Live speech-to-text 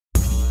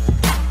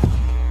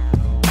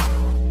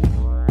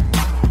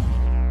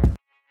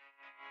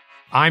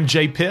I'm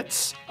Jay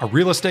Pitts, a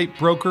real estate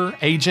broker,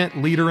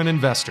 agent, leader, and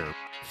investor.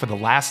 For the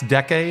last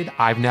decade,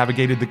 I've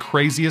navigated the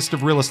craziest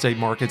of real estate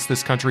markets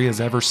this country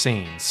has ever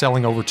seen,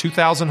 selling over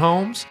 2,000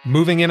 homes,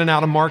 moving in and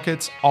out of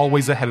markets,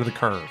 always ahead of the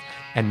curve.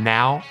 And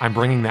now I'm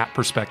bringing that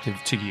perspective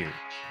to you.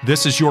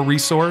 This is your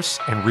resource,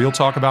 and Real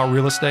Talk About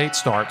Real Estate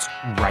starts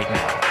right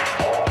now.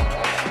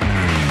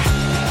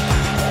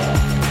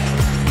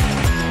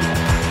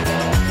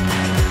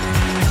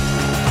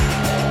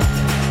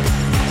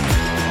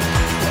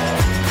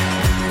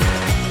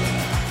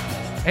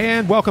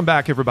 And welcome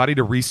back, everybody,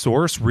 to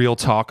Resource, Real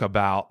Talk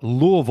About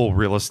Louisville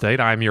Real Estate.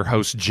 I'm your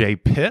host, Jay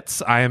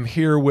Pitts. I am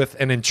here with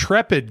an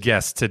intrepid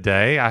guest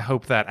today. I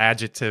hope that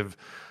adjective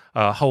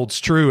holds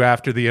true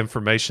after the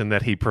information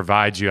that he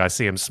provides you. I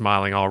see him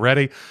smiling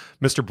already.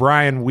 Mr.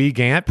 Brian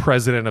Wiegand,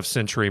 president of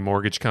Century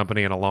Mortgage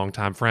Company and a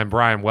longtime friend.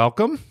 Brian,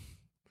 welcome.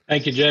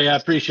 Thank you, Jay. I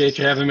appreciate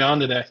you having me on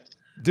today.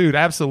 Dude,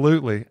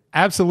 absolutely.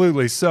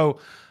 Absolutely. So,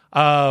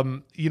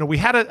 we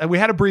had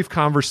a brief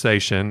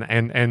conversation,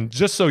 and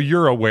just so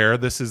you're aware,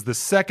 this is the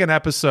second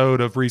episode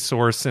of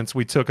Resource since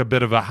we took a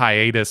bit of a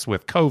hiatus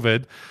with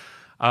COVID.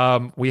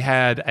 We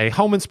had a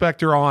home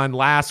inspector on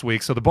last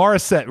week, so the bar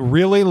is set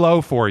really low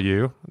for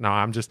you. No,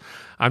 I'm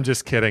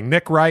just kidding.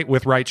 Nick Wright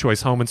with Right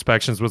Choice Home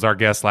Inspections was our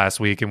guest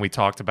last week, and we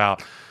talked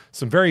about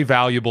some very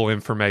valuable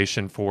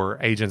information for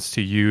agents to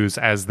use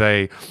as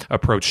they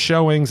approach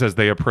showings, as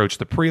they approach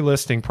the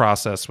pre-listing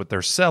process with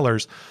their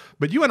sellers.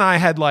 But you and I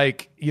had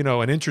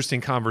an interesting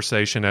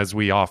conversation, as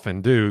we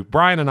often do.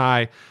 Brian and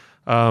I,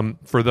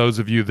 for those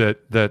of you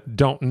that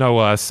don't know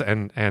us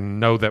and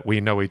know that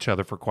we know each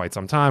other for quite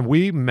some time,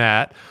 we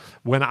met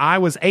when I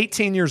was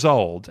 18 years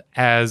old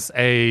as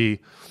a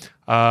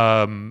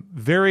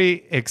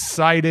very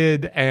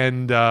excited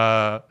and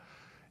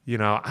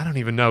I don't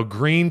even know,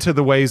 green to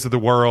the ways of the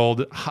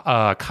world,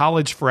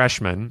 college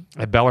freshman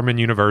at Bellarmine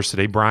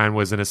University. Brian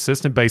was an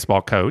assistant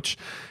baseball coach.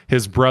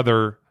 His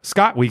brother,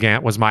 Scott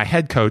Wiegand, was my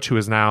head coach, who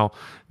is now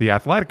the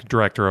athletic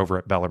director over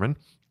at Bellarmine.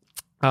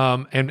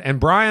 And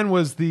Brian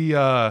was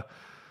the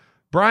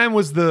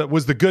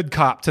good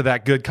cop to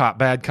that good cop,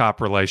 bad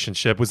cop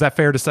relationship. Was that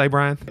fair to say,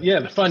 Brian? Yeah,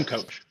 the fun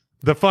coach.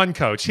 The fun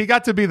coach. He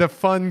got to be the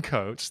fun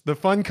coach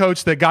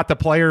that got the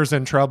players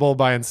in trouble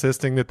by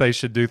insisting that they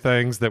should do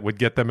things that would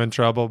get them in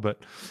trouble.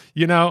 But,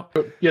 get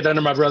under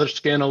my brother's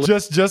skin a little.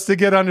 Just to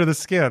get under the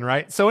skin,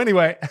 right? So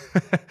anyway,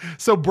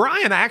 so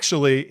Brian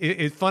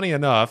actually, funny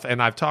enough,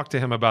 and I've talked to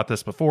him about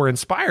this before,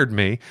 inspired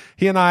me.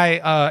 He and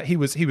I, he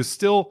was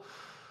still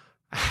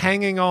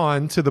hanging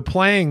on to the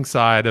playing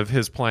side of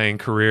his playing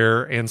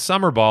career in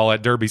summer ball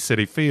at Derby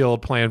City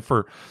Field, playing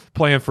for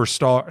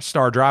Star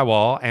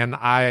Drywall, and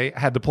I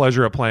had the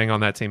pleasure of playing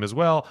on that team as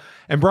well.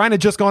 And Brian had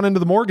just gone into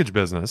the mortgage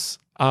business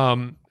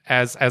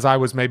as I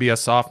was maybe a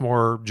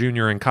sophomore,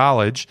 junior in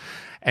college,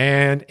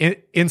 and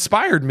it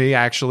inspired me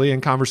actually in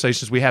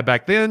conversations we had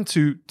back then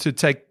to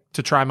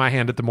try my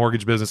hand at the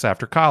mortgage business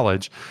after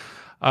college.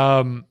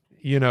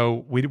 We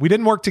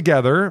didn't work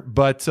together,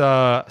 but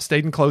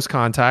stayed in close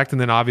contact.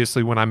 And then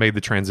obviously when I made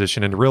the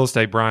transition into real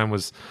estate, Brian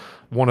was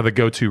one of the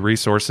go-to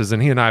resources,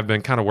 and he and I have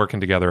been kind of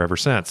working together ever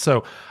since.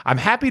 So I'm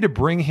happy to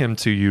bring him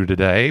to you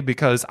today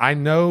because I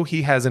know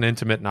he has an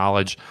intimate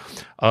knowledge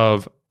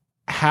of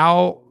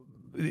how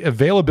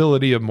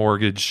availability of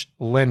mortgage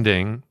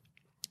lending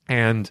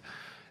and,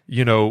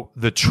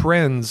 the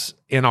trends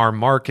in our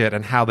market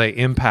and how they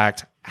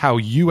impact how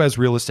you as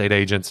real estate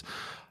agents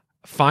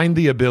find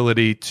the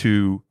ability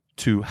to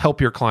help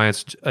your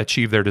clients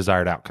achieve their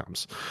desired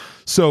outcomes.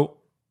 So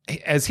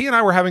as he and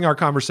I were having our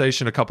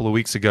conversation a couple of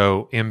weeks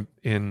ago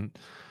in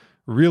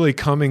really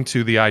coming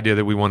to the idea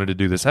that we wanted to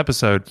do this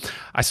episode,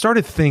 I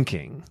started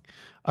thinking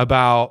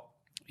about,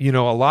 a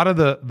lot of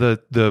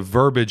the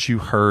verbiage you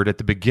heard at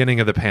the beginning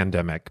of the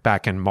pandemic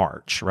back in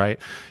March, right?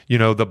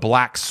 The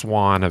Black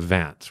Swan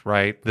event,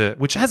 right?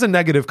 Which has a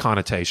negative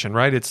connotation,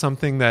 right? It's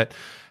something that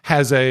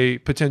has a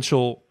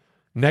potential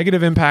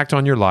negative impact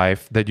on your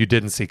life that you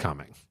didn't see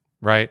coming,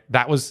 right?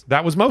 That was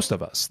most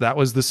of us. That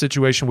was the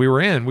situation we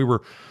were in. We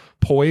were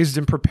poised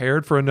and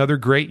prepared for another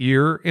great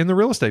year in the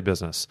real estate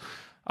business.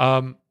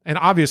 And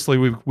obviously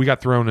we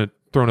got thrown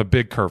a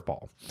big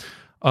curveball.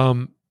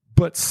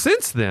 But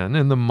since then,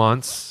 in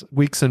the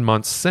weeks and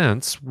months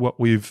since,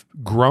 what we've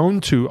grown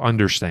to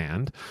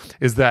understand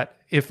is that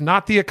if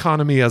not the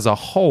economy as a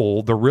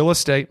whole, the real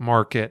estate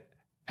market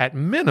at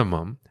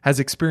minimum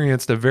has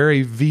experienced a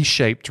very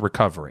V-shaped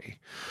recovery.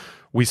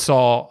 We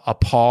saw a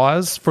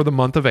pause for the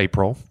month of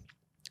April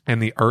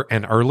and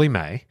early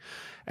May,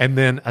 and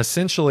then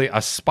essentially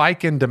a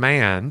spike in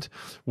demand,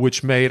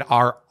 which made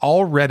our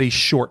already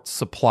short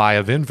supply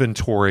of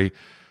inventory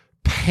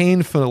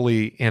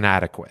painfully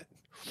inadequate.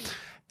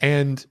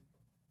 And,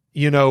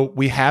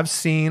 we have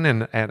seen,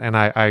 and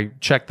I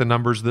checked the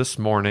numbers this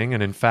morning,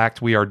 and in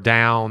fact, we are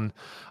down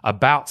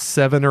about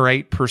 7 or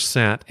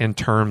 8% in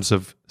terms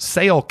of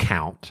sale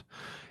count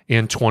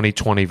in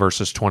 2020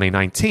 versus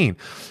 2019.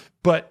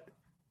 But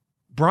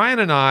Brian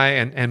and I,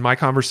 and my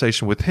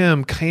conversation with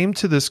him, came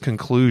to this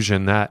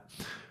conclusion that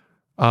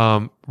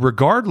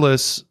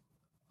regardless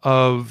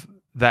of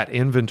that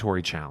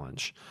inventory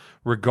challenge,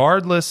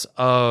 regardless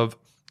of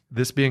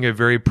this being a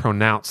very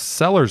pronounced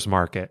seller's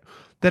market,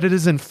 that it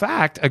is in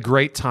fact a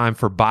great time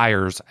for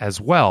buyers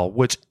as well,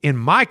 which in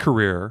my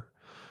career,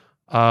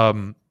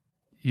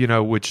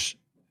 which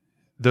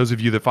those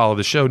of you that follow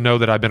the show know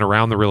that I've been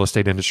around the real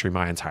estate industry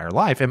my entire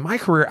life. In my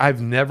career,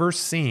 I've never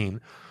seen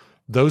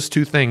those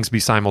two things be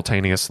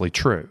simultaneously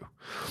true.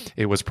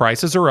 It was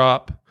prices are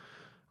up,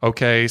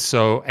 okay,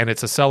 so, and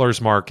it's a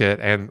seller's market,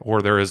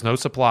 or there is no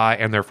supply,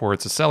 and therefore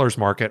it's a seller's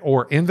market,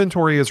 or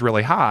inventory is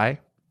really high,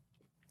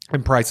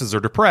 and prices are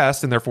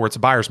depressed, and therefore it's a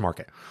buyer's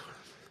market.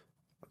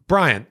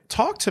 Brian,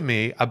 talk to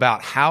me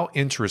about how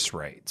interest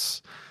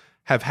rates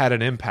have had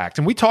an impact.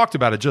 And we talked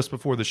about it just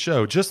before the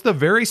show, just the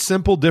very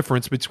simple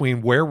difference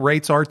between where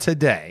rates are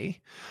today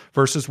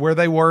versus where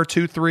they were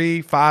 2,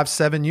 3, 5,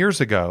 7 years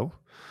ago.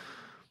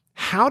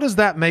 How does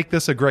that make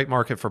this a great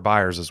market for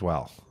buyers as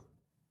well?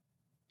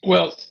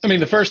 Well, I mean,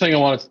 the first thing I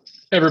want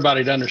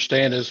everybody to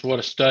understand is what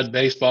a stud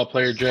baseball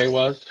player Jay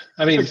was.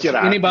 I mean,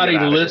 anybody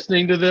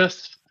listening to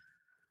this,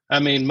 I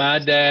mean, my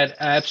dad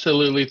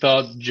absolutely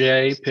thought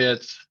Jay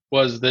Pitts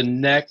was the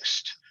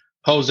next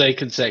Jose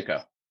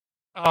Canseco.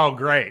 Oh,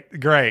 great.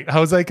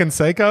 Jose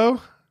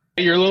Canseco?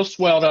 You're a little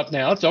swelled up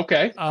now. It's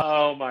okay.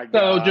 Oh, my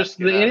God. So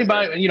just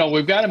anybody,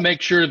 we've got to make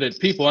sure that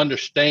people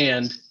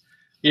understand,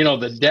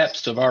 the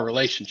depths of our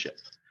relationship.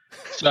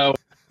 So.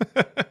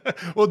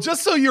 Well,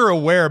 just so you're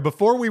aware,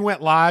 before we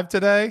went live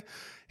today,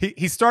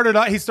 he started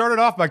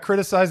off by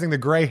criticizing the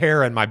gray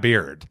hair in my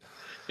beard.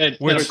 And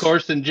of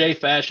course, in Jay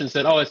fashion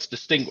said, "Oh, it's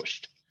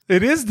distinguished."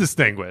 It is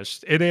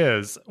distinguished. It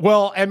is.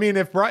 Well, I mean,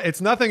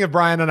 it's nothing if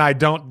Brian and I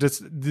don't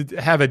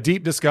have a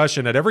deep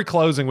discussion at every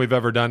closing we've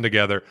ever done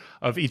together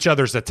of each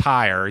other's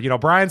attire.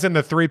 Brian's in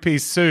the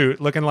 3-piece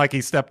suit looking like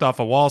he stepped off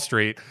of Wall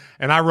Street,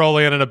 and I roll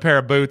in a pair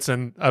of boots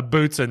and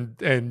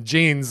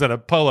jeans and a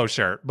polo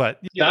shirt. But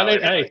not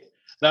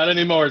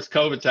anymore. It's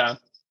COVID time.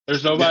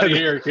 There's nobody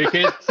here. You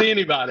can't see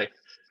anybody.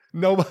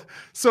 No.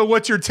 So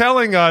what you're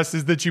telling us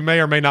is that you may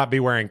or may not be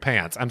wearing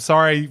pants. I'm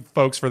sorry,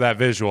 folks, for that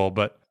visual,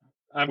 but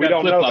I've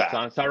got flip-flops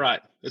on. It's all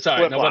right. It's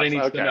all right. Nobody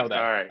needs to know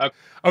that. All right.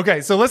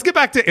 Okay. So let's get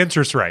back to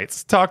interest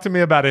rates. Talk to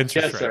me about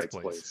interest rates,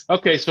 please.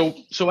 Okay. So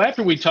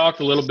after we talked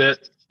a little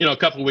bit, a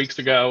couple of weeks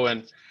ago,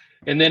 and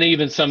then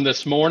even some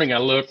this morning, I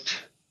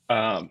looked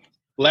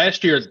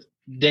last year,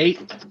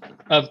 date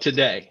of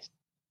today,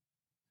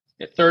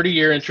 a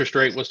 30-year interest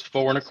rate was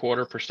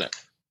 4.25%.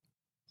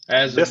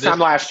 This time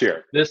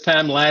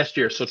last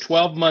year. So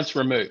 12 months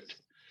removed.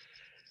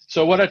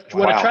 So what I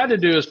tried to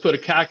do is put a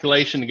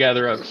calculation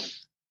together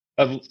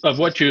of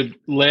what you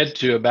led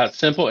to about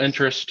simple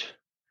interest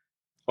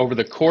over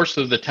the course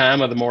of the time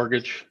of the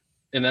mortgage,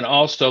 and then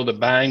also the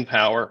buying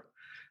power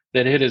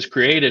that it has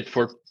created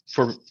for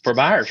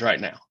buyers right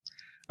now.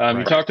 Right.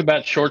 You talked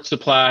about short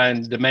supply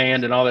and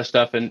demand and all that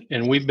stuff, and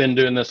we've been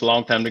doing this a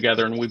long time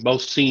together, and we've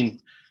both seen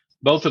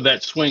both of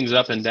that swings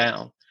up and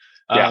down.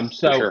 For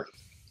sure.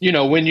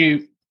 When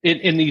you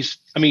in these,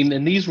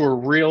 and these were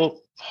real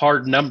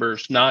hard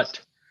numbers,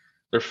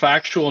 they're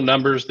factual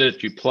numbers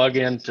that you plug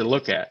in to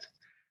look at.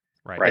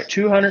 Right. A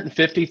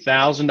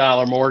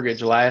 $250,000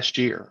 mortgage last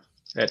year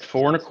at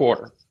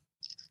 4.25%.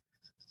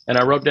 And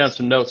I wrote down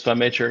some notes, so I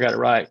made sure I got it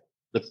right.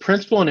 The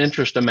principal and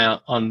interest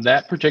amount on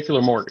that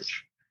particular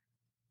mortgage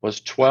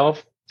was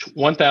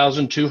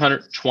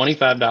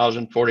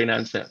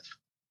 $1,225.49.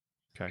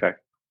 Okay.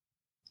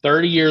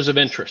 30 years of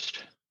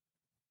interest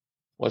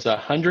was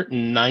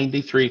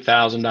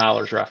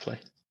 $193,000 roughly.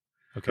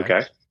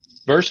 Okay.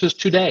 Versus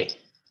today.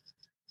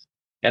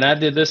 And I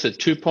did this at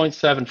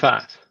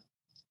 2.75.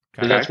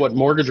 Okay. That's what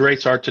mortgage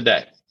rates are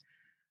today.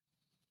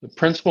 The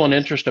principal and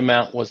interest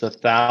amount was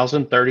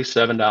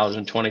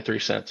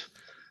 $1,037.23.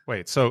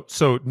 Wait, so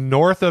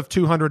north of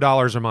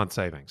 $200 a month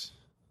savings?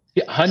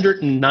 Yeah,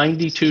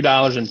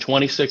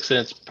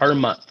 $192.26 per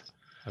month.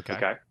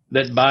 Okay.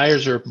 That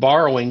buyers are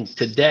borrowing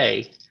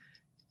today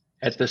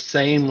at the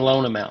same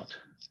loan amount.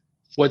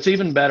 What's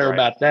even better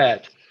about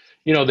that,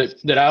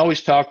 that I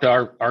always talk to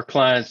our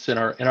clients and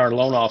our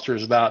loan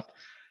officers about,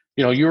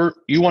 you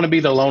want to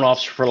be the loan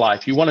officer for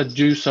life. You want to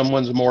do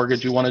someone's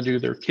mortgage. You want to do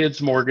their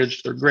kids'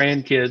 mortgage, their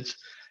grandkids.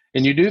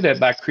 And you do that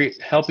by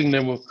helping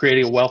them with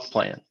creating a wealth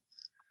plan.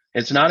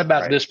 It's not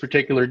about this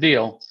particular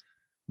deal,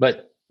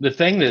 but the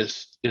thing that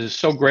is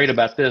so great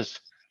about this,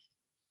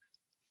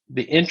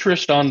 the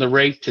interest on the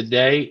rate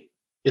today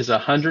is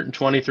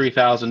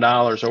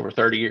 $123,000 over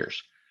 30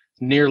 years,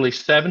 nearly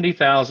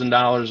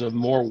 $70,000 of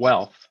more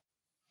wealth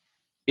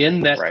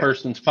in that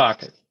person's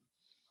pocket.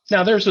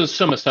 Now, there's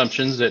some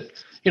assumptions that,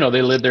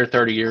 they live there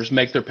 30 years,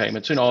 make their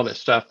payments and all that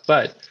stuff.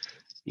 But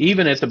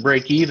even at the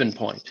break-even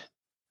point,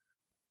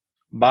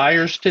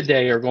 buyers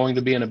today are going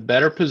to be in a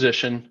better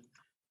position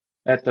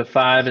at the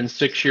 5 and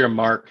 6 year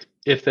mark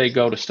if they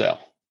go to sell.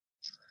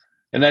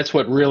 And that's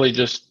what really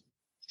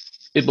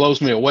it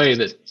blows me away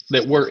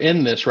that we're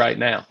in this right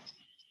now.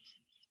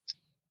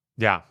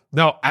 Yeah.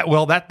 No,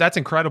 that's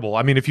incredible.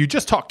 I mean, if you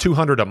just talk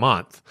 $200 a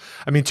month,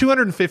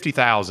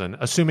 $250,000,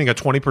 assuming a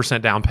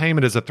 20% down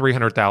payment is a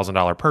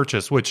 $300,000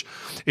 purchase, which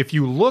if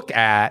you look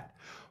at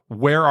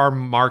where our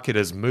market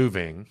is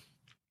moving,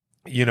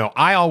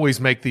 I always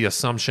make the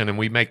assumption, and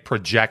we make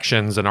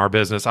projections in our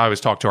business. I always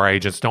talk to our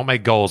agents, don't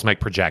make goals, make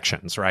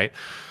projections, right?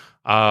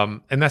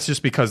 And that's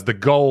just because the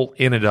goal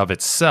in and of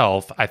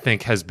itself, I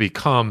think, has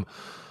become,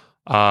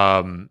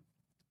 a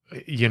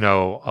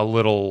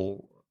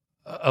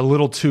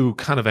little too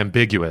kind of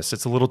ambiguous.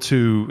 It's a little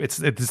too,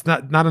 it's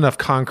not enough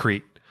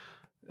concrete.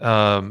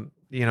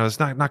 It's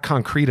not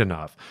concrete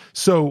enough.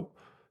 So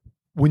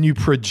when you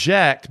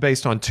project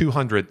based on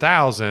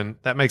 200,000,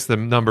 that makes the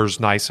numbers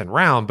nice and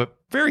round, but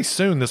very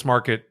soon this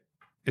market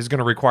is going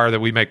to require that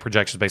we make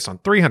projections based on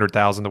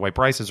 300,000 the way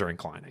prices are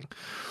inclining.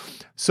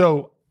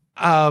 So,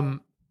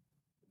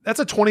 that's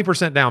a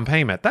 20% down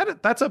payment.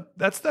 That's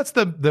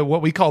the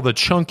what we call the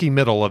chunky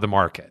middle of the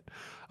market.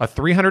 A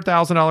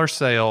 $300,000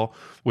 sale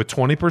with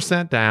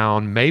 20%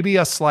 down, maybe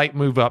a slight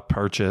move up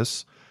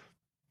purchase.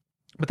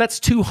 But that's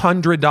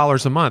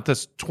 $200 a month.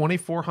 That's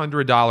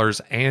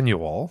 $2,400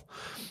 annual.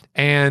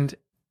 And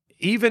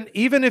even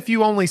if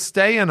you only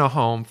stay in a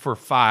home for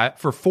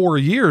 4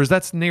 years,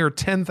 that's near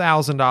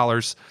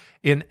 $10,000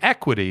 in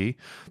equity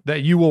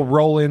that you will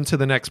roll into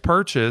the next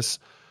purchase.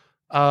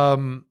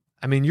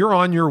 You're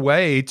on your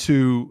way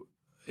to,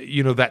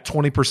 that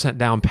 20%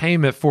 down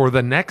payment for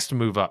the next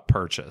move up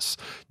purchase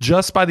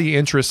just by the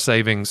interest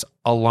savings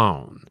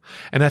alone.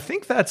 And I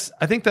think that's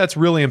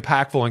really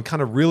impactful and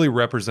kind of really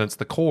represents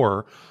the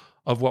core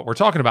of what we're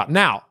talking about.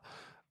 Now,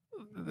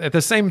 at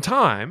the same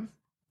time,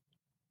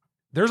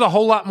 there's a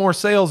whole lot more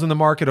sales in the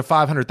market of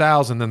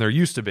 500,000 than there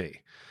used to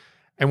be.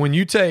 And when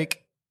you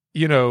take,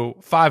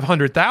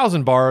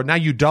 500,000 borrowed, now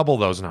you double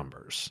those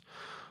numbers.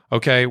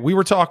 Okay, we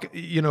were talking,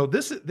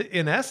 this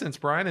in essence,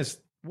 Brian, is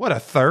what, a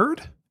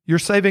third? You're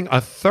saving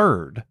a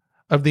third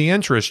of the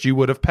interest you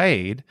would have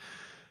paid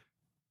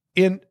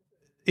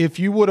if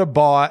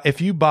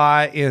you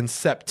buy in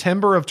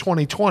September of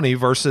 2020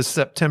 versus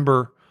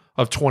September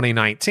of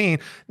 2019.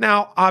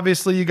 Now,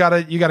 obviously, you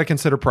gotta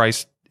consider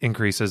price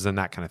increases and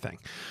that kind of thing.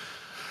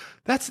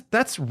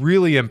 That's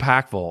really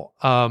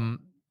impactful.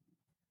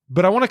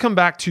 But I want to come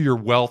back to your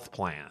wealth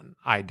plan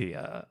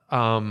idea.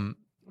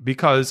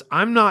 Because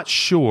I'm not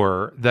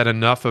sure that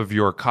enough of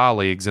your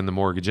colleagues in the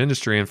mortgage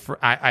industry, and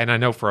I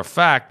know for a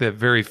fact that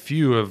very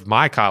few of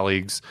my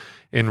colleagues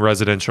in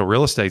residential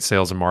real estate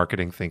sales and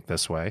marketing think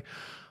this way.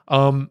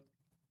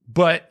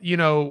 But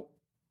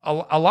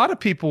a lot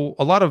of people,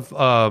 a lot of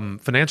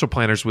financial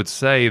planners would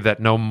say that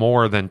no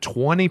more than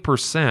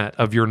 20%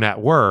 of your net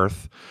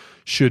worth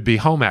should be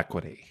home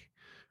equity,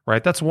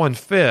 right? That's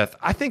 1/5.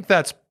 I think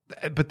that's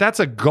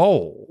a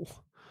goal.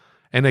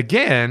 And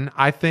again,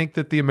 I think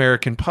that the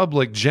American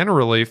public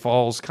generally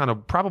falls kind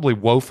of probably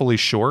woefully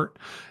short.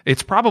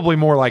 It's probably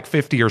more like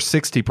 50 or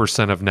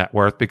 60% of net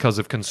worth because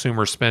of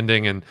consumer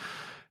spending and,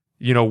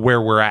 where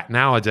we're at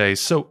nowadays.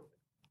 So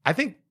I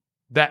think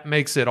that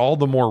makes it all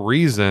the more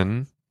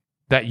reason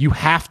that you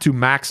have to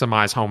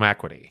maximize home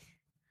equity.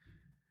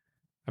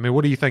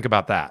 What do you think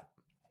about that?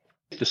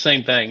 The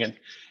same thing. And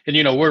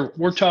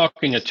we're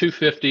talking a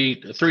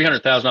 $250,000,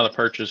 $300,000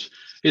 purchase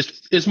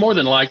is more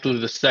than likely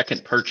the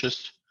second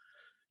purchase.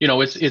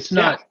 It's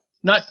not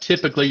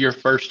typically your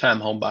first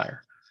time home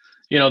buyer.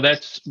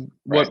 That's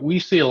what we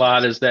see a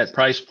lot is that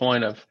price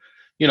point of,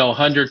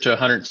 100 to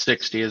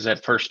 160 is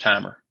that first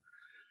timer.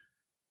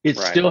 It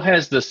still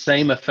has the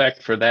same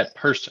effect for that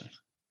person.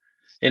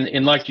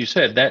 And like you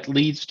said, that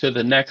leads to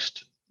the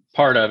next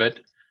part of it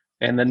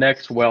and the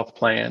next wealth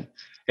plan.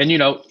 And,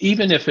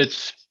 even if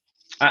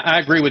I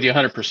agree with you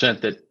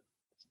 100% that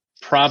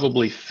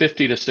probably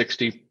 50 to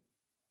 60%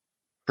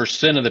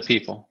 of the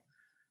people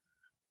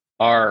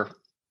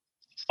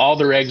all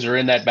their eggs are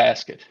in that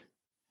basket.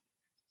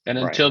 And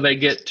until they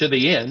get to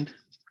the end,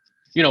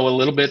 a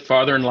little bit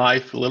farther in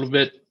life, a little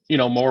bit,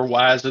 more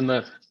wise in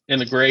the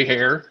gray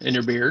hair in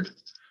your beard,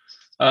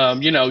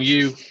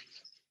 you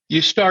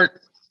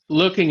start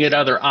looking at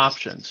other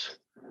options.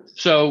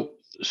 So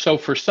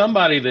for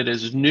somebody that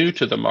is new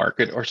to the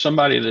market or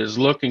somebody that is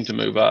looking to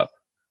move up,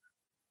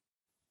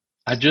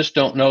 I just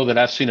don't know that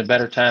I've seen a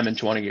better time in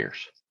 20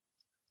 years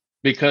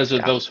because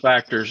of those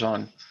factors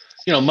on,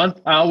 I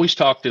always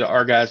talk to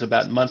our guys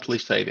about monthly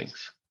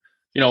savings,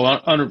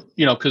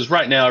 because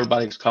right now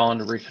everybody's calling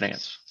to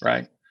refinance,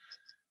 right?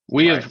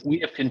 We have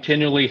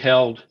continually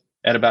held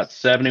at about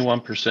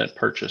 71%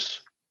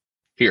 purchase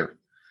here.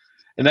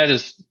 And that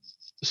is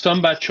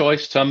some by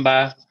choice, some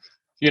by,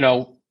 we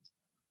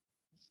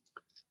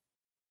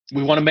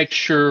want to make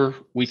sure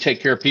we take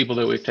care of people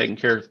that we've taken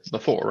care of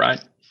before,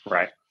 right?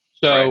 Right.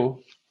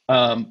 So,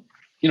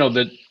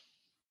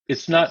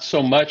 it's not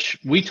so much,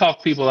 we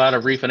talk people out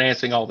of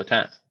refinancing all the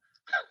time.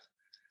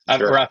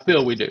 Or I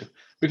feel we do,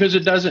 because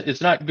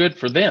it's not good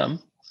for them.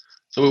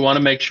 So we want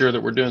to make sure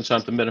that we're doing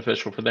something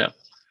beneficial for them.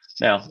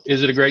 Now,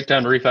 is it a great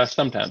time to refi?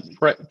 Sometimes,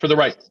 for the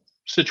right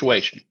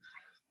situation,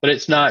 but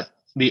it's not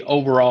the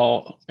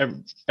overall,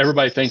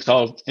 everybody thinks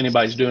all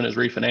anybody's doing is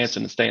refinancing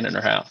and staying in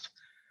their house.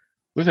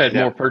 We've had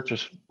more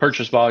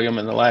purchase volume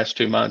in the last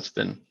 2 months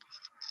than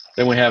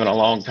we have in a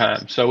long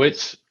time. So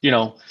it's,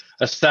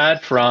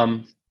 aside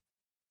from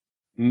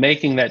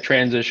making that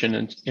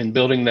transition and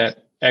building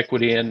that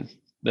equity in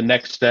the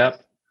next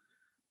step,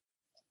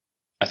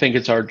 I think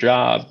it's our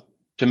job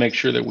to make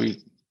sure that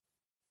we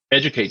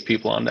educate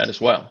people on that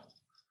as well,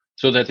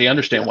 so that they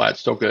understand why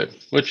it's so good,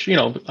 which,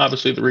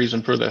 obviously the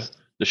reason for the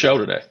show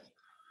today.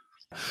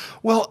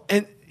 Well,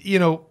 and,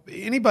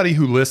 anybody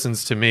who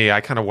listens to me,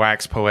 I kind of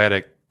wax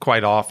poetic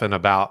quite often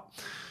about,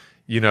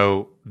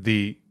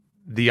 the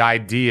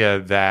idea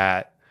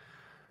that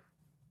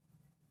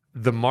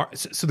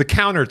so the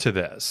counter to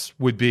this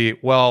would be,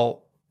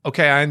 well,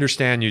 okay, I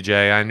understand you,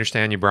 Jay. I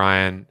understand you,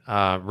 Brian.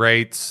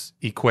 Rates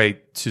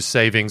equate to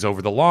savings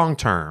over the long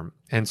term.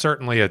 And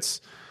certainly it's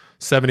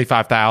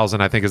 $75,000,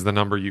 I think is the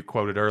number you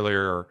quoted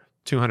earlier, or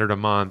 $200 a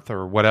month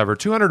or whatever.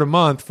 $200 a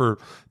month for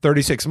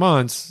 36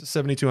 months,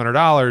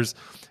 $7,200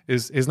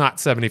 is not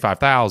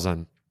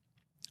 $75,000.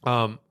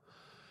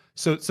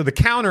 So the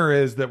counter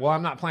is that, well,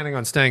 I'm not planning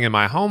on staying in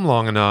my home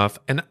long enough.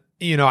 And,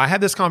 I had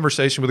this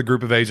conversation with a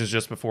group of agents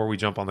just before we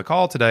jump on the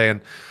call today,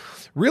 and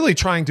really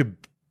trying to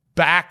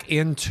back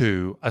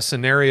into a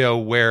scenario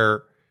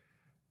where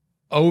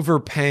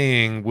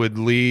overpaying would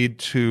lead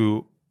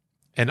to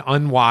an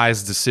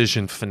unwise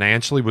decision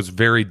financially was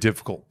very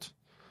difficult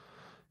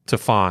to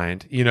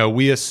find.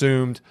 We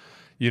assumed,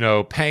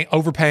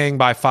 overpaying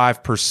by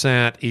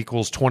 5%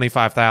 equals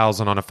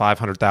 $25,000 on a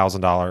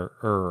 $500,000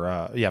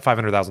 or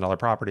 $500,000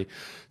 property.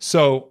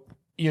 So,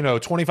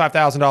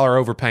 $25,000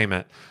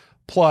 overpayment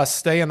plus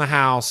stay in the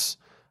house.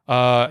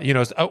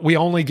 We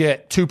only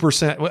get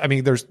 2%. I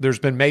mean, there's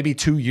been maybe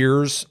 2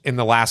 years in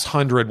the last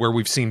 100 where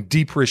we've seen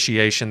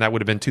depreciation. That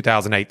would have been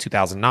 2008,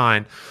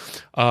 2009.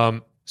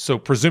 So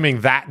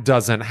presuming that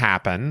doesn't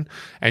happen,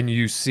 and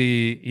you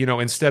see,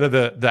 instead of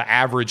the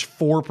average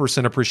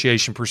 4%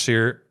 appreciation per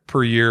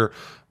year,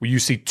 you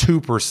see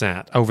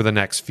 2% over the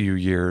next few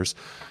years.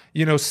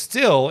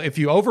 Still, if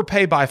you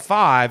overpay by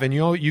 5 and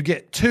you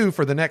get 2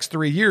 for the next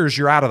 3 years,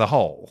 you're out of the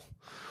hole.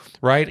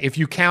 Right? If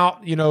you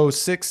count,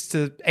 6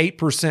 to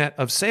 8%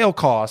 of sale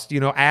cost,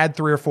 add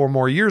 3 or 4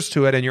 more years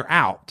to it and you're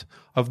out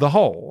of the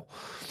hole.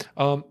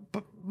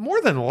 But more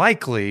than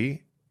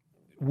likely,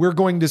 we're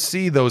going to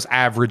see those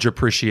average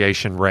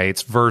appreciation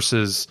rates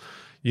versus,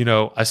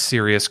 a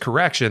serious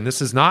correction.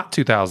 This is not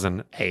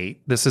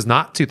 2008. This is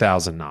not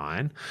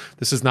 2009.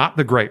 This is not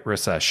the Great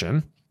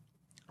Recession.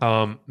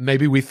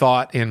 Maybe we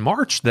thought in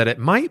March that it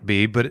might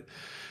be, but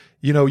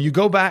you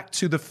go back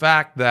to the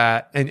fact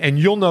that, and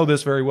you'll know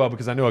this very well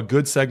because I know a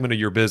good segment of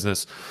your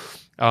business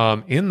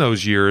in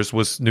those years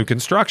was new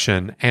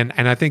construction. And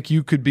I think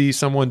you could be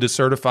someone to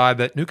certify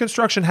that new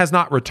construction has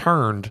not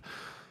returned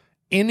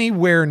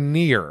anywhere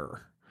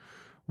near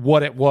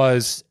what it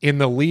was in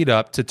the lead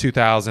up to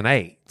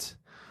 2008,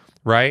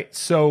 right?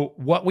 So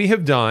what we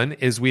have done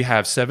is we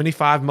have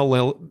 75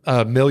 million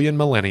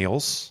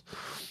millennials.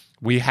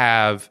 We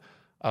have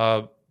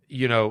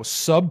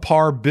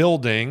subpar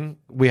building.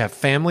 We have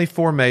family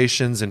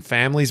formations and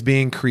families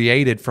being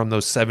created from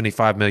those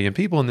 75 million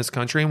people in this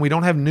country, and we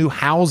don't have new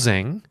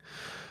housing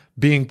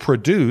being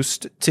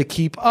produced to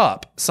keep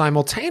up.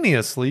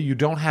 Simultaneously, you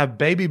don't have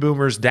baby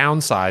boomers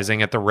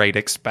downsizing at the rate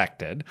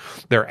expected.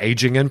 They're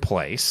aging in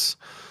place.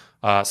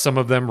 Some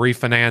of them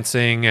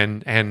refinancing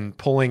and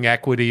pulling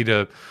equity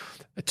to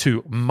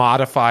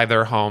modify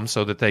their home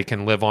so that they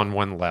can live on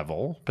one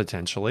level,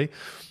 potentially.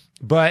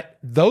 But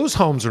those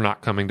homes are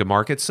not coming to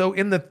market. So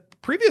in the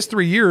previous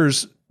 3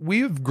 years,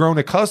 we've grown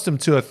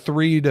accustomed to a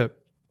 3 to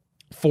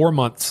 4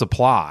 month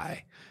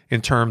supply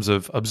in terms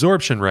of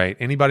absorption rate.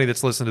 Anybody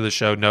that's listened to the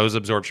show knows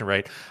absorption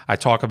rate. I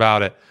talk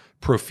about it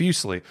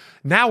profusely.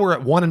 Now we're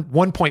at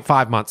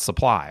 1.5 month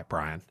supply,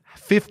 Brian.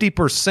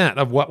 50%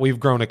 of what we've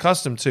grown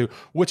accustomed to,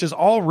 which is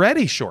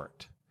already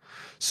short.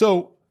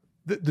 So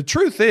the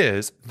truth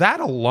is that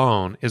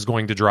alone is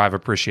going to drive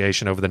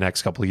appreciation over the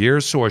next couple of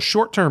years. So a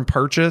short-term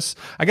purchase,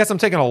 I guess I'm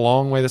taking a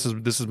long way. This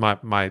is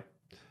my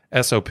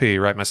SOP,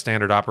 right? My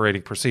standard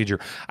operating procedure.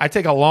 I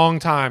take a long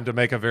time to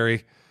make a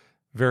very,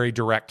 very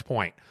direct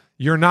point.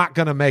 You're not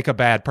going to make a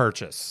bad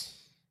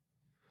purchase.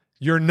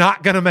 You're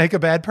not going to make a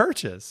bad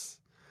purchase,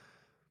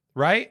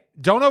 right?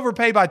 Don't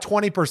overpay by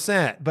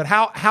 20%. But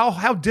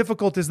how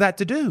difficult is that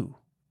to do?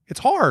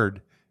 It's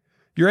hard.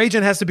 Your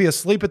agent has to be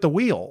asleep at the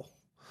wheel.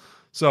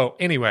 So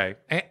anyway,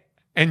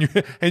 and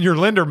your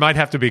lender might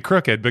have to be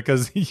crooked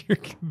because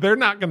they're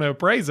not going to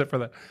appraise it for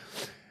that.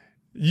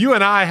 You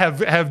and I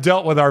have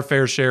dealt with our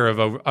fair share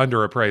of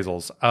under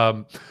appraisals.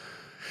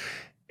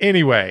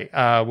 Anyway,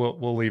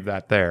 we'll leave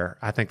that there.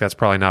 I think that's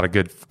probably not a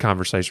good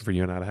conversation for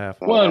you and I to have.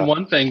 Well, and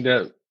one thing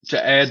to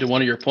add to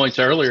one of your points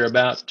earlier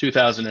about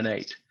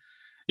 2008,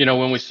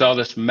 when we saw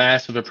this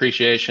massive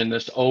appreciation,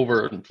 this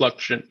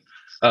overinflection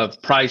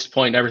of price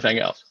point and everything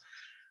else,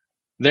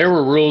 there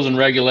were rules and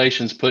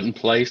regulations put in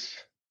place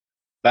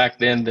back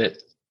then that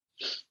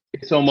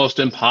it's almost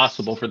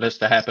impossible for this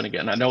to happen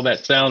again. I know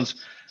that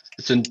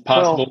it's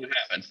impossible to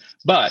happen,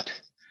 but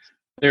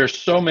there's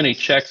so many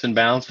checks and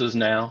balances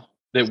now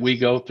that we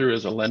go through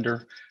as a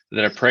lender,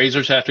 that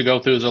appraisers have to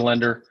go through as a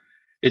lender.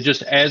 It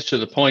just adds to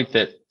the point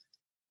that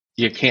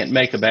you can't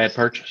make a bad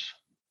purchase.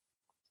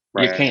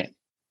 Right. You can't.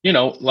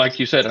 like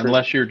you said,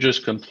 unless you're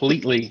just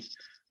completely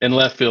in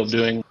left field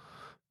doing.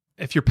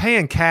 If you're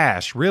paying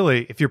cash,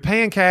 really, if you're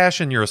paying cash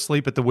and you're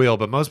asleep at the wheel,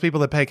 but most people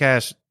that pay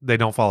cash, they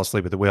don't fall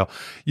asleep at the wheel,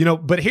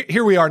 but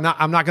here we are.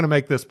 I'm not going to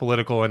make this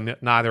political, and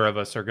neither of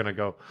us are going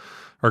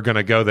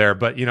to go there.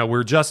 But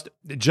we're just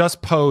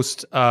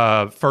post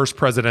first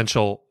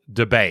presidential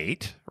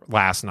debate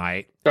last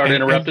night. Sorry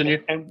interrupting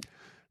you.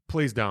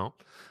 Please don't.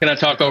 Can I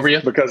talk over you?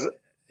 Because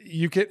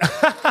you can.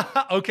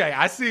 Okay,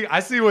 I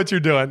see what you're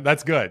doing.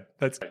 That's good.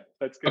 That's good.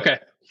 Okay.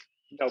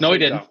 No, he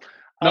didn't.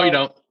 No, you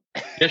don't.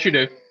 Yes, you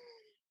do.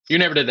 You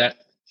never did that.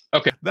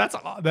 Okay. That's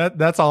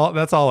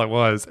all it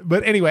was.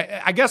 But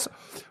anyway, I guess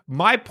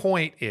my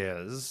point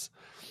is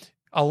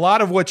a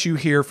lot of what you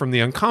hear from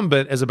the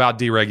incumbent is about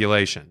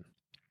deregulation,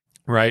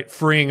 right?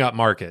 Freeing up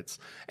markets.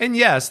 And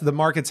yes, the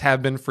markets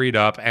have been freed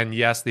up, and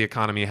yes, the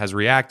economy has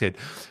reacted,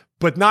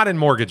 but not in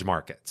mortgage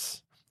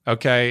markets.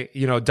 Okay.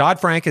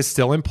 Dodd-Frank is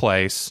still in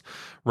place,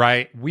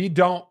 right?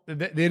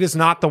 It is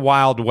not the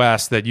Wild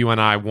West that you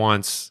and I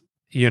once,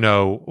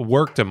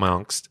 worked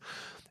amongst.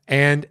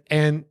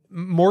 And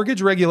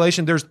mortgage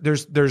regulation,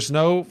 there's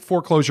no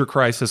foreclosure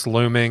crisis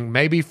looming.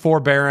 Maybe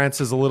forbearance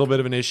is a little bit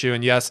of an issue.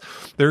 And yes,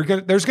 there's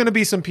going to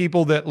be some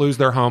people that lose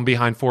their home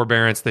behind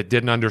forbearance that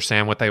didn't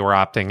understand what they were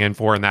opting in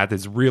for. And that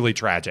is really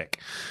tragic.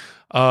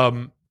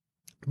 But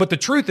the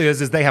truth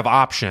is they have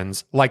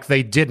options like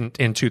they didn't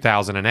in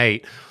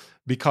 2008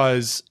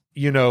 because,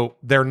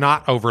 they're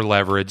not over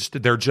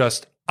leveraged. They're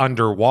just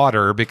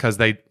underwater because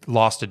they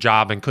lost a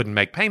job and couldn't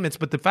make payments.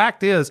 But the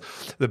fact is,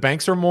 the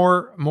banks are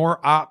more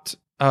apt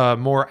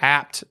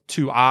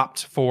to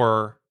opt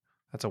for.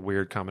 That's a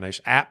weird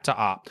combination. Apt to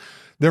opt.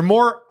 They're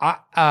more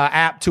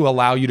apt to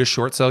allow you to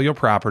short sell your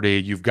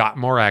property. You've got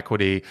more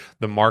equity.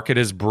 The market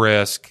is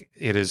brisk.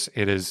 It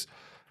is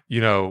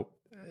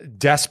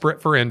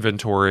desperate for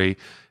inventory.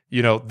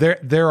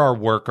 There are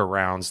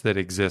workarounds that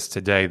exist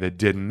today that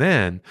didn't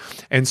then.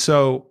 And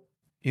so,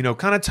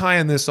 kind of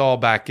tying this all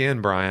back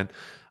in, Brian,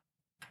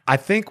 I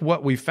think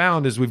what we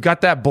found is we've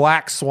got that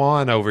black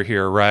swan over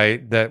here,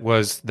 right? That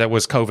was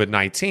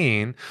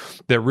COVID-19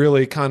 that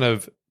really kind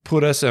of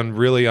put us on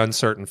really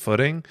uncertain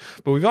footing.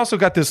 But we've also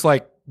got this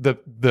like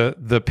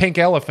the pink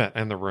elephant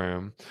in the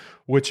room,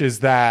 which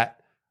is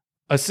that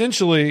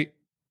essentially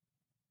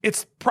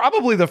it's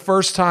probably the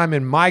first time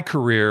in my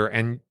career,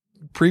 and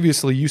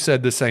previously you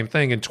said the same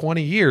thing, in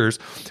 20 years,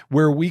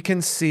 where we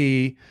can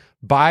see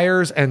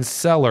buyers and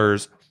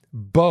sellers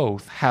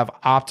both have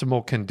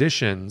optimal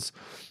conditions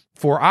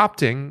for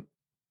opting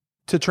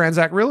to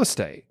transact real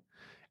estate.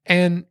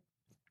 And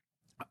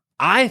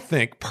I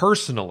think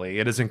personally,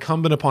 it is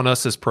incumbent upon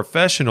us as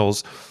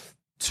professionals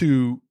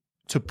to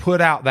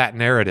put out that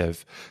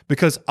narrative,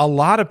 because a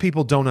lot of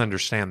people don't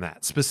understand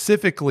that,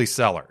 specifically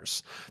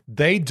sellers.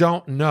 They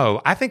don't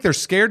know. I think they're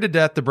scared to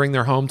death to bring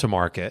their home to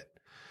market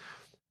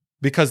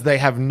because they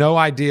have no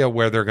idea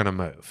where they're going to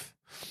move.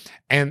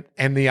 And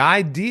the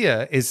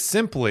idea is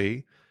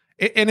simply,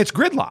 and it's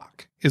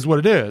gridlock is what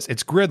it is.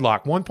 It's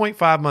gridlock.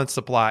 1.5 month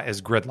supply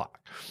is gridlock.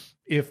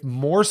 If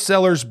more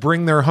sellers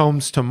bring their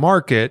homes to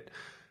market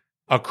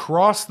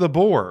across the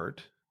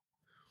board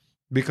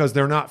because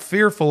they're not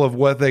fearful of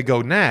what they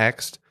go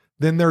next,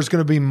 then there's going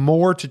to be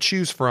more to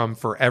choose from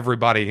for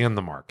everybody in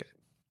the market.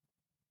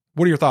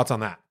 What are your thoughts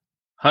on that?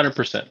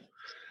 100%.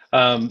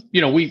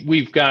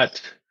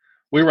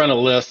 We run a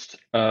list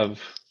of,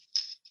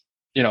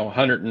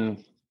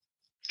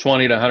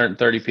 120 to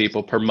 130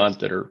 people per month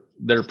that are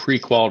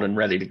pre-qualified and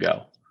ready to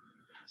go.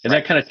 And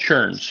that kind of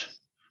churns,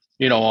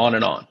 on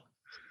and on.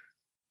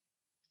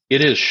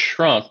 It has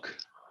shrunk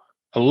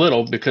a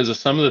little because of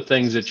some of the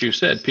things that you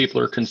said. People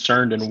are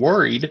concerned and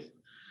worried.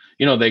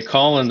 They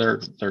call and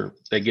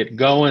they get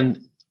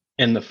going,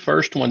 and the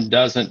first one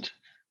doesn't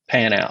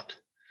pan out.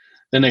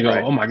 Then they go,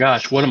 right. Oh my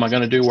gosh, what am I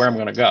going to do? Where am I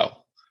going to go?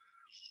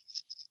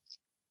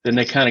 Then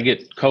they kind of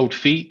get cold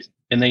feet,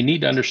 and they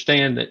need to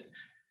understand that,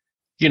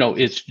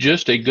 it's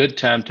just a good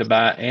time to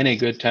buy and a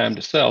good time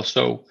to sell.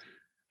 So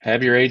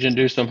have your agent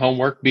do some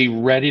homework, be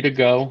ready to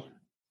go,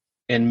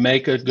 and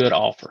make a good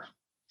offer.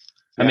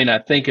 Yeah. I mean, I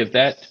think if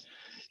that,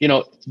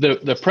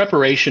 the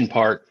preparation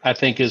part, I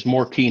think, is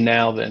more key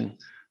now than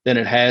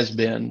it has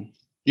been,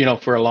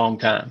 for a long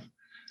time.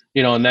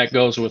 And that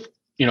goes with,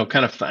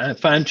 kind of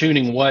fine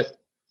tuning what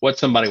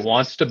somebody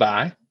wants to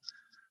buy,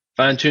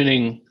 fine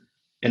tuning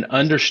and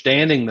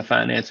understanding the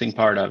financing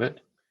part of it,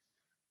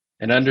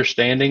 and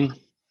understanding.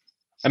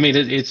 I mean,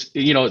 it's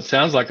it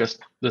sounds like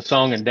the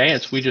song and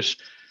dance.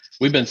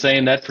 We've been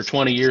saying that for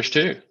 20 years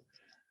too.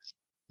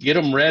 Get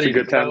them ready. It's a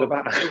good time to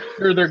buy. Make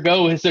sure they're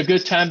go. It's a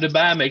good time to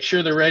buy. Make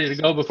sure they're ready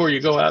to go before you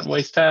go out and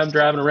waste time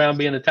driving around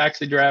being a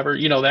taxi driver.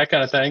 That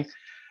kind of thing.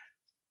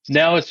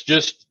 Now it's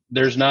just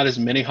there's not as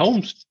many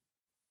homes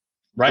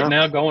right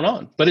now going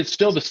on, but it's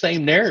still the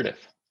same narrative.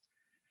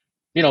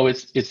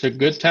 It's a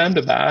good time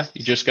to buy.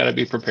 You just got to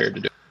be prepared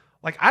to do it.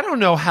 Like, I don't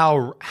know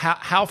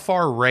how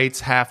far rates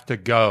have to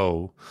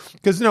go,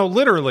 because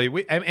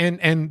literally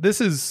and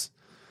this is,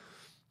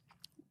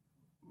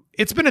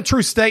 it's been a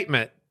true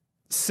statement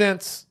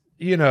since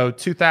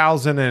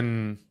 2000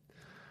 and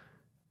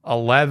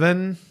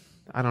 11.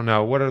 I don't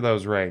know. What are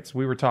those rates?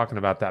 We were talking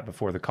about that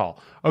before the call.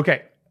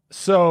 Okay.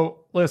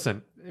 So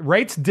listen,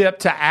 rates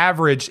dipped to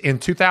average in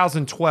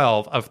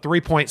 2012 of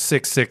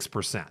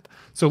 3.66%.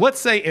 So let's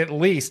say at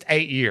least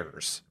 8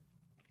 years.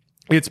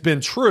 It's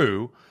been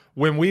true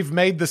when we've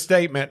made the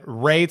statement,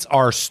 rates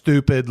are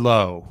stupid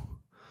low.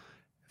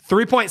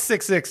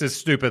 3.66 is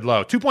stupid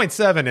low.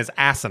 2.7 is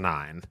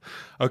asinine.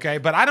 Okay.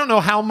 But I don't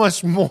know how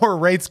much more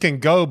rates can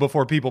go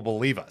before people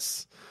believe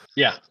us.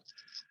 Yeah.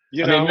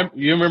 You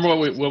remember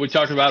what we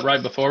talked about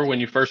right before when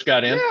you first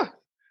got in? Yeah.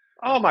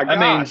 Oh my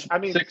gosh. I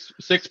mean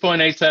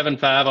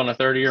 6.875 on a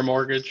 30-year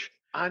mortgage.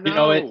 I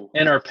know.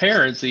 And our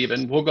parents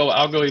even,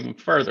 I'll go even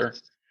further.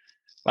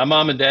 My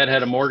mom and dad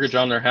had a mortgage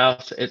on their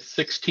house at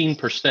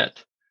 16%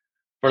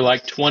 for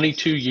like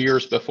 22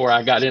 years before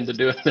I got into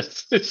doing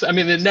this.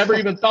 They never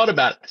even thought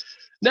about it.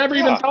 Never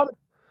even thought about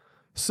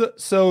it.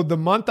 So the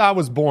month I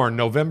was born,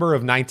 November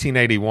of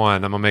 1981,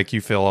 I'm going to make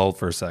you feel old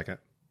for a second.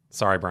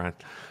 Sorry, Brian.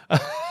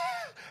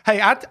 Hey,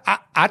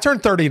 I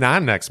turned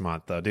 39 next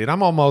month though, dude.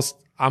 I'm almost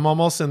in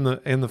the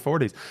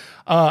 40s.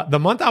 The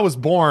month I was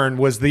born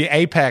was the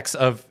apex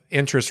of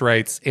interest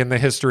rates in the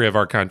history of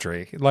our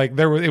country. Like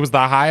it was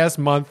the highest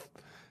month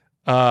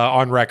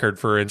on record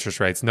for interest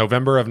rates,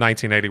 November of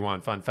 1981.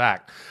 Fun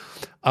fact.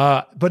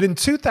 But in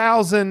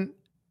 2000,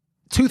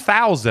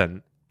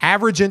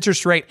 average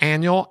interest rate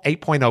annual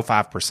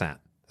 8.05%.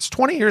 It's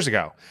 20 years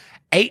ago.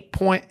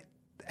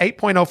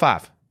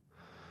 8.05.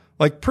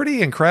 Like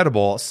pretty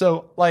incredible.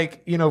 So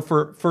like,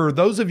 for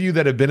those of you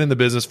that have been in the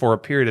business for a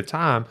period of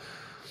time,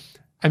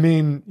 I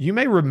mean, you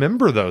may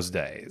remember those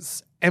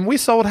days. And we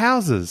sold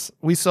houses.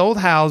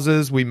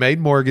 We made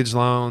mortgage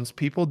loans.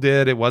 People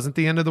did. It wasn't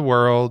the end of the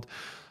world.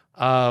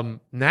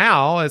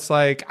 Now it's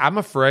like, I'm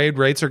afraid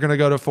rates are going to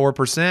go to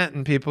 4%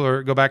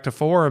 and go back to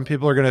 4 and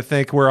people are going to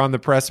think we're on the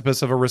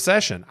precipice of a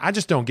recession. I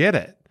just don't get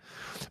it.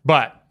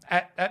 But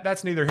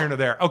that's neither here nor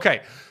there.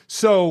 Okay.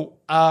 So,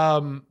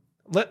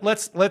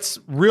 let's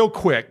real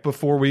quick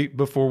before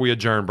we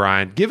adjourn,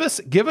 Brian, give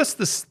us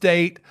the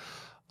state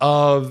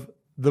of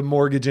the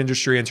mortgage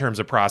industry in terms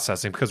of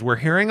processing, because we're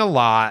hearing a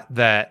lot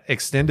that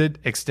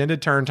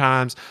extended turn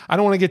times. I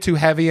don't want to get too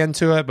heavy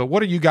into it, but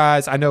what are you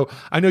guys? I know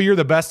you're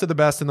the best of the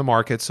best in the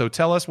market. So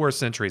tell us where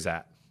Century's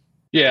at.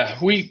 Yeah,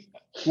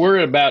 we're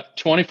at about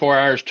 24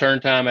 hours turn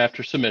time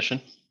after submission,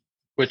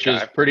 which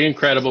is pretty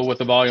incredible with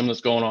the volume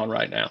that's going on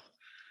right now.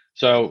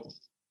 So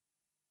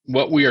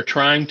what we are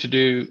trying to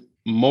do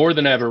more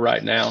than ever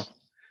right now,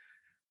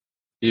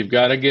 you've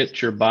got to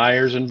get your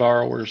buyers and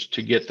borrowers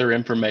to get their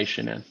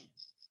information in.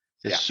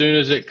 As soon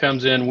as it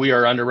comes in, we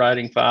are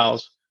underwriting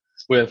files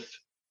with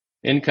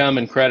income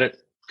and credit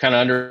kind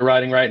of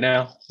underwriting right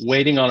now,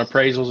 waiting on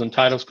appraisals and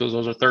titles because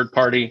those are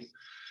third-party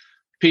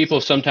people.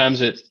 Sometimes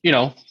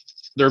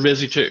they're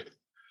busy too.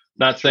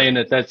 Not saying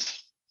that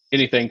that's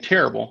anything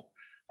terrible,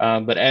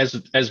 but as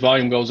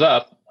volume goes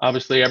up,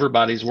 obviously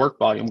everybody's work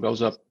volume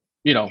goes up.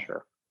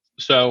 Sure.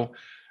 So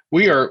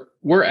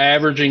we're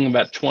averaging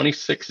about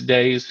 26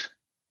 days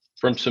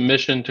from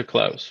submission to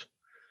close.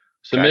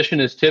 Submission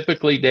is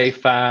typically day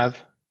 5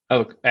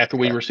 after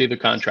we receive the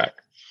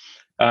contract.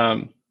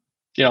 Home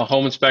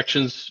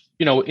inspections,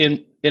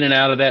 in and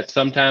out of that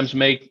sometimes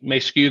may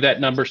skew that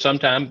number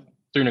sometime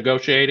through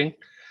negotiating.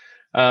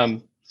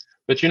 But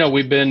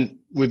we've been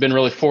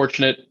really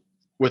fortunate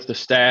with the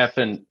staff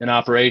and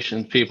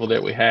operations people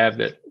that we have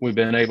that we've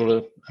been able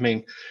to. I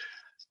mean,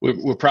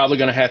 we're probably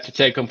going to have to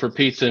take them for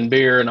pizza and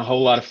beer and a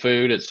whole lot of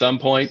food at some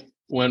point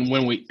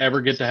when we ever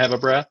get to have a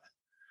breath.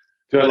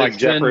 Doing like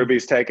Jeff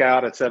Ruby's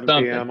takeout at 7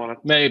 p.m. on a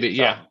maybe,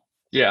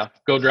 yeah.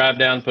 Go drive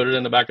down, put it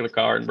in the back of the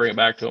car, and bring it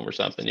back to them or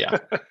something. Yeah.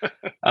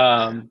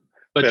 But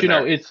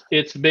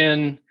it's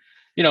been,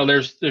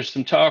 there's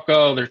some talk.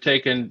 Oh, they're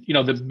taking,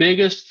 the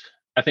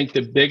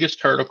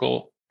biggest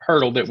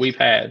hurdle that we've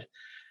had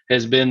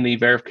has been the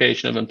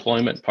verification of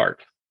employment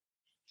part.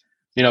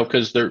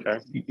 Because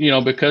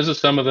because of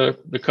some of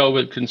the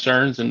COVID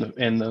concerns and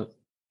the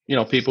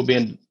people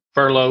being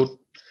furloughed,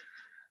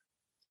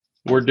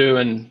 we're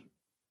doing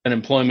an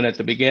employment at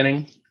the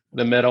beginning,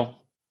 the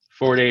middle,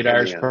 48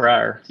 hours per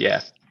hour.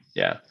 Yeah.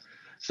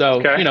 So,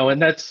 and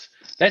that's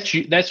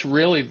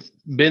really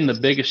been the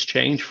biggest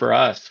change for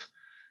us,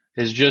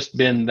 has just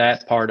been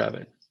that part of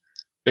it.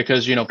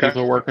 Because,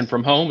 people are working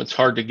from home. It's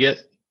hard to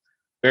get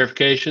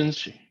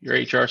verifications. Your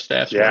HR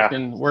staff's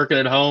working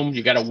at home.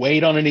 You got to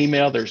wait on an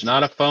email. There's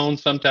not a phone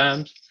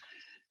sometimes,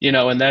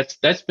 and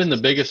that's been the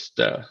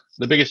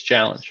biggest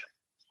challenge.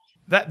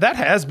 That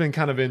has been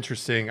kind of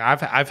interesting.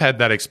 I've had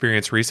that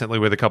experience recently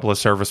with a couple of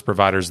service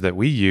providers that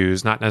we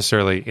use, not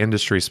necessarily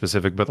industry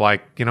specific, but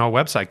like, a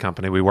website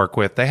company we work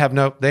with. They have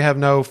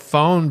no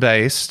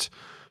phone-based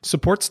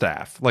support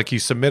staff. Like you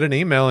submit an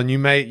email and you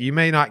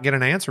may not get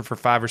an answer for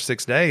 5 or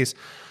 6 days.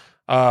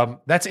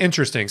 That's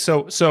interesting.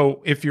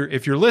 So if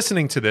you're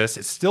listening to this,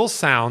 it still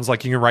sounds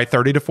like you can write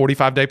 30 to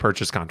 45 day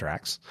purchase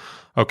contracts.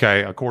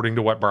 Okay. According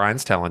to what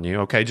Brian's telling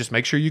you. Okay. Just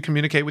make sure you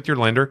communicate with your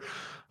lender.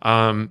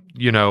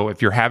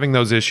 If you're having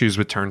those issues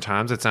with turn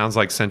times, it sounds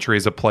like Century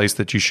is a place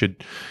that you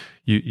should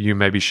you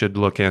maybe should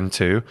look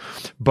into.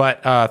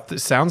 But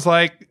sounds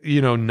like,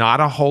 not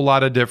a whole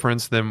lot of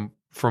difference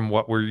from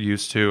what we're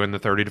used to in the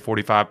 30 to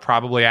 45.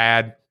 Probably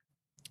add,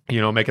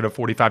 make it a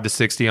 45 to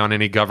 60 on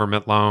any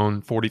government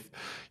loan, 40,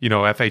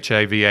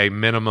 FHA, VA,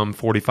 minimum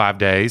 45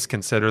 days.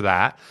 Consider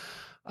that.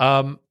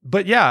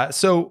 But yeah,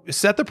 so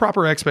set the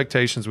proper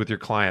expectations with your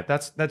client.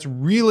 That's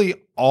really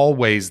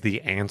always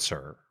the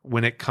answer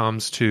when it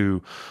comes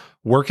to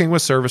working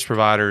with service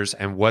providers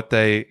and what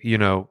they,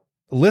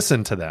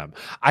 listen to them.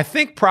 I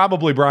think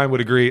probably Brian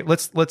would agree.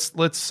 Let's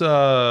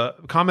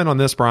comment on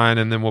this, Brian,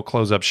 and then we'll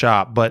close up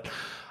shop. But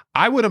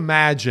I would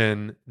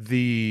imagine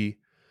the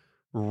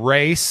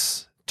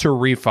race to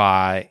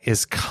refi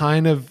is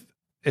kind of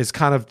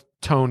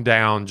toned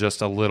down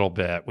just a little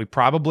bit. We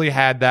probably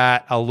had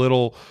that a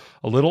little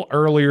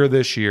earlier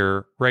this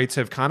year. Rates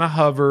have kind of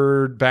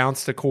hovered,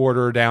 bounced a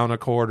quarter, down a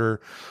quarter,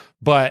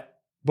 but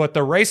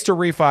the race to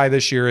refi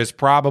this year is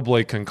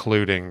probably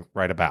concluding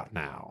right about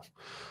now.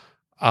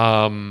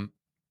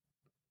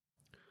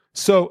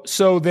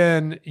 So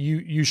then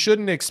you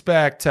shouldn't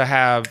expect to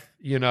have,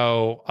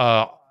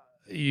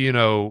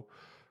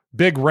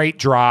 big rate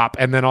drop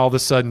and then all of a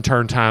sudden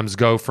turn times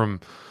go from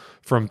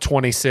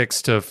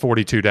 26 to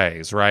 42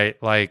 days,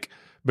 right? Like,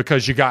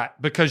 because you got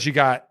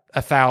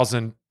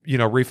 1,000,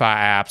 refi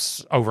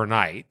apps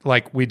overnight,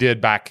 like we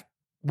did back,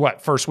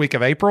 first week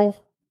of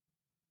April,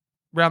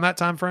 around that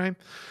time frame.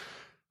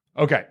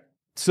 Okay.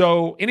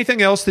 So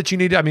anything else that you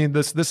need? I mean,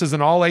 this is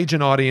an all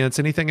agent audience.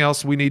 Anything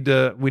else we need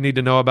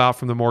to know about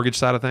from the mortgage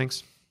side of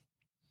things?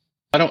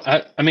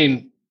 I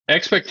mean,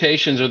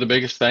 expectations are the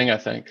biggest thing. I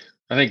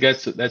think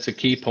that's a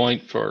key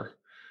point for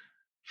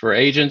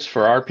agents,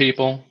 for our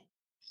people,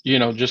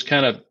 just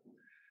kind of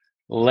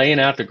laying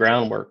out the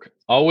groundwork.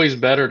 Always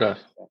better to,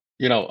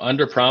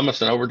 under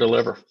promise and over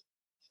deliver.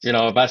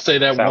 If I say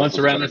that once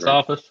around this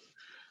office,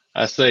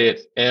 I say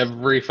it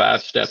every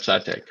 5 steps I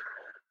take.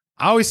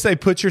 I always say,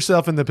 put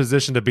yourself in the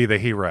position to be the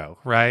hero,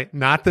 right?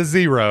 Not the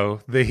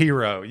zero, the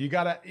hero. You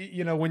gotta,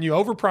 when you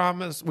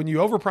overpromise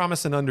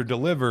and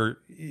underdeliver,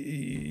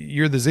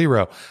 you're the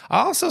zero.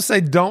 I also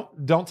say,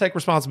 don't take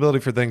responsibility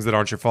for things that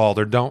aren't your fault,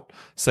 or don't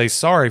say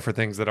sorry for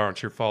things that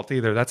aren't your fault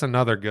either. That's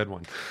another good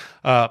one.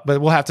 But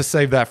we'll have to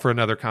save that for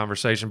another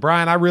conversation.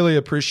 Brian, I really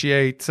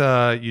appreciate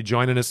you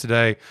joining us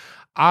today.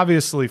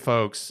 Obviously,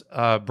 folks,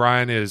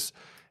 Brian is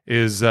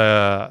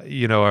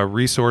a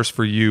resource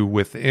for you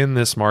within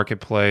this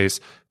marketplace.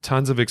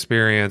 Tons of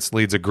experience,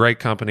 leads a great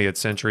company at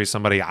Century,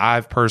 somebody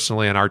I've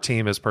personally and our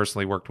team has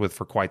personally worked with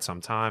for quite some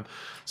time.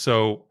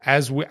 So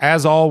as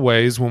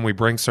always, when we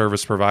bring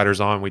service providers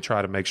on, we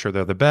try to make sure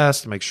they're the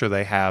best, make sure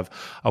they have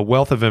a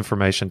wealth of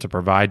information to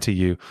provide to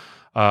you.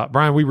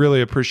 Brian, we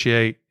really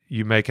appreciate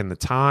you making the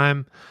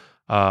time.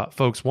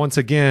 Folks, once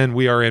again,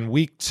 we are in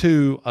week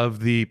 2 of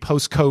the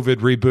post-COVID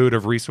reboot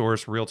of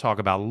Resource Real Talk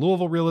about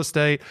Louisville real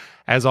estate.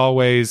 As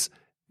always,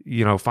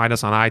 find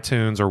us on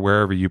iTunes or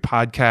wherever you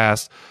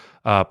podcast.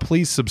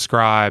 Please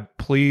subscribe.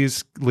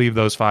 Please leave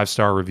those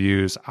 5-star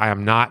reviews. I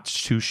am not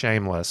too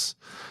shameless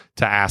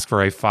to ask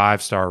for a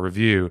 5-star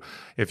review.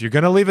 If you're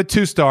going to leave a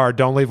 2-star,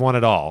 don't leave one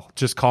at all.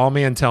 Just call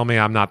me and tell me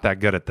I'm not that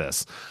good at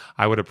this.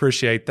 I would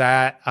appreciate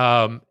that.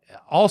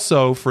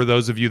 Also, for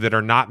those of you that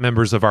are not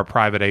members of our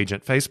private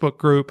agent Facebook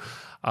group,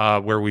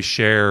 where we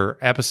share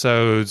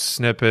episodes,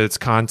 snippets,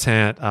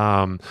 content,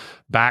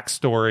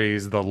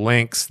 backstories, the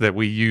links that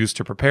we use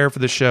to prepare for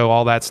the show,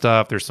 all that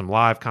stuff. There's some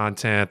live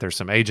content. There's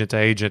some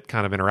agent-to-agent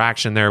kind of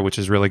interaction there, which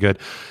is really good.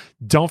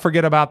 Don't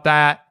forget about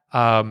that.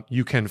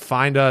 You can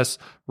find us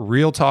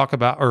Resource Real Talk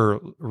about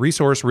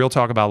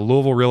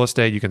Louisville real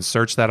estate. You can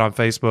search that on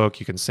Facebook.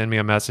 You can send me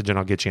a message and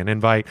I'll get you an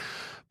invite.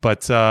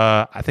 But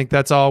I think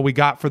that's all we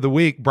got for the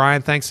week.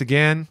 Brian, thanks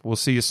again. We'll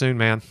see you soon,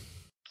 man.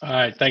 All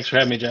right. Thanks for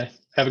having me, Jay.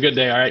 Have a good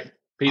day. All right.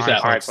 Peace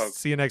out. All right, folks.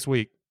 See you next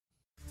week.